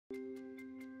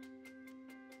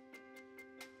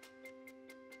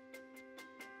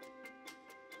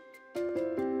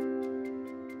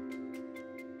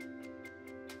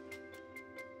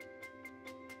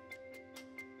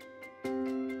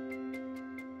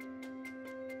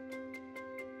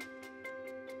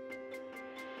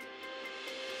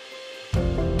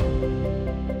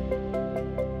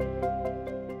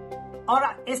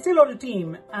Our Estee Lauder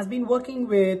team has been working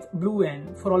with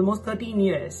BlueVenn's for almost 13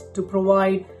 years to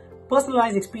provide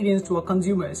personalized experience to our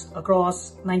consumers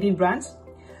across 19 brands.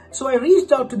 So I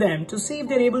reached out to them to see if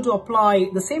they're able to apply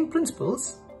the same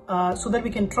principles so that we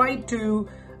can try to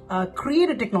create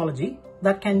a technology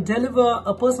that can deliver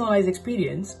a personalized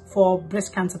experience for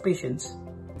breast cancer patients.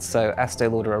 So Estee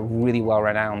Lauder are really well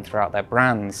renowned throughout their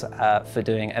brands for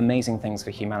doing amazing things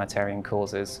for humanitarian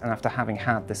causes. And after having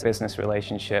had this business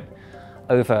relationship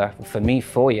over, for me,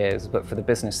 4 years, but for the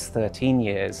business 13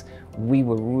 years, we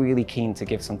were really keen to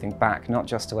give something back, not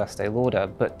just to Estee Lauder,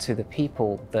 but to the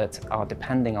people that are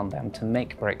depending on them to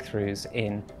make breakthroughs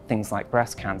in things like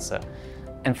breast cancer.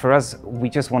 And for us, we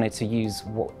just wanted to use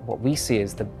what we see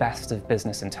as the best of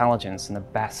business intelligence and the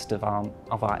best of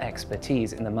our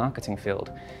expertise in the marketing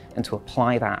field, and to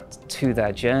apply that to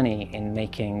their journey in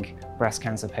making breast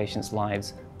cancer patients'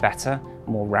 lives better,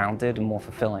 more rounded, and more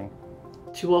fulfilling.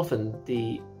 Too often,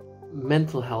 the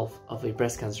mental health of a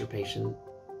breast cancer patient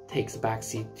takes a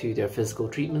backseat to their physical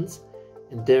treatments,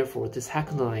 and therefore this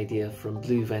hackathon idea from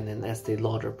BlueVenn's and Estee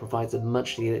Lauder provides a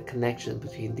much needed connection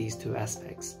between these two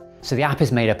aspects. So the app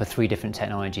is made up of 3 different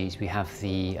technologies. We have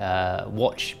the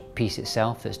watch piece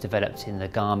itself that's developed in the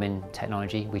Garmin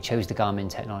technology. We chose the Garmin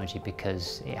technology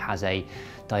because it has a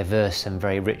diverse and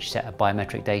very rich set of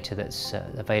biometric data that's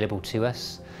available to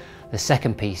us. The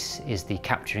second piece is the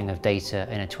capturing of data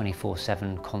in a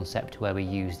 24/7 concept where we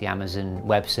use the Amazon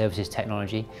Web Services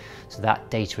technology. So that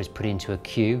data is put into a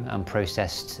queue and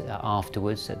processed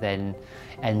afterwards. That then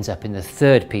ends up in the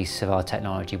third piece of our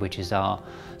technology, which is our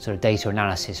sort of data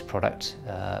analysis product,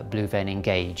 BlueVenn's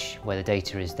Engage, where the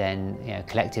data is then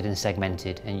collected and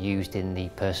segmented and used in the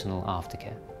personal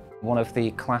aftercare. One of the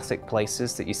classic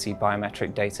places that you see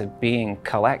biometric data being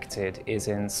collected is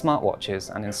in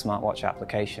smartwatches and in smartwatch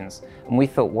applications. And we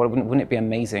thought, wouldn't it be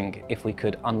amazing if we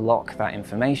could unlock that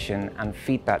information and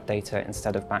feed that data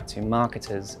instead of back to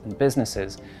marketers and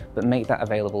businesses, but make that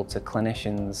available to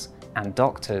clinicians and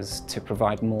doctors to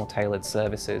provide more tailored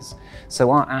services. So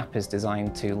our app is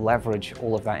designed to leverage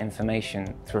all of that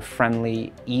information through a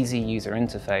friendly, easy user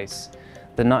interface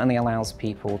that not only allows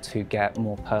people to get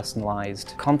more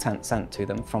personalized content sent to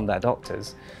them from their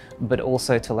doctors, but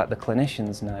also to let the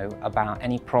clinicians know about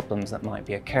any problems that might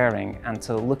be occurring and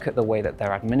to look at the way that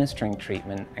they're administering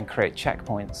treatment and create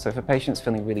checkpoints. So if a patient's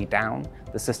feeling really down,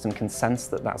 the system can sense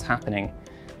that that's happening.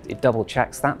 It double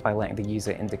checks that by letting the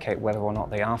user indicate whether or not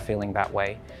they are feeling that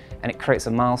way, and it creates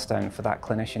a milestone for that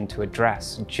clinician to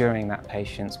address during that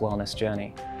patient's wellness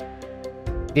journey.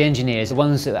 The engineers, the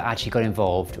ones that actually got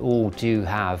involved, all do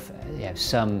have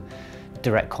some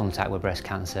direct contact with breast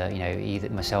cancer. Either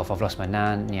myself, I've lost my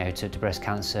nan, to breast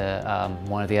cancer.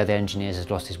 One of the other engineers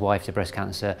has lost his wife to breast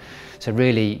cancer. So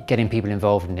really, getting people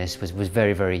involved in this was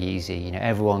very, very easy.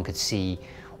 Everyone could see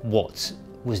what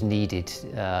was needed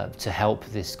to help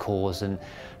this cause, and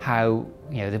how,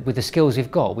 with the skills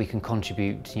we've got, we can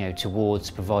contribute,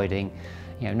 towards providing,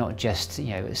 not just,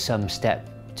 some step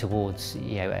towards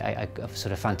a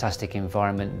sort of fantastic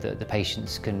environment that the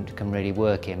patients can really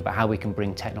work in, but how we can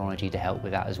bring technology to help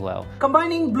with that as well.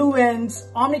 Combining BlueVenn's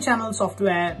omni-channel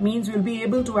software means we'll be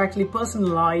able to actually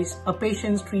personalize a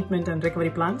patient's treatment and recovery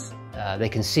plans. They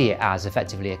can see it as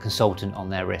effectively a consultant on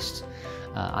their wrist,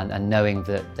 and knowing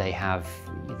that they have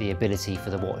the ability for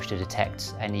the watch to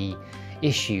detect any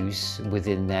issues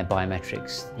within their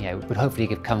biometrics, would hopefully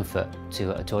give comfort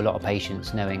to a lot of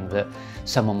patients, knowing that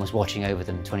someone was watching over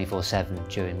them 24/7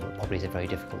 during what probably is a very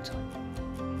difficult time.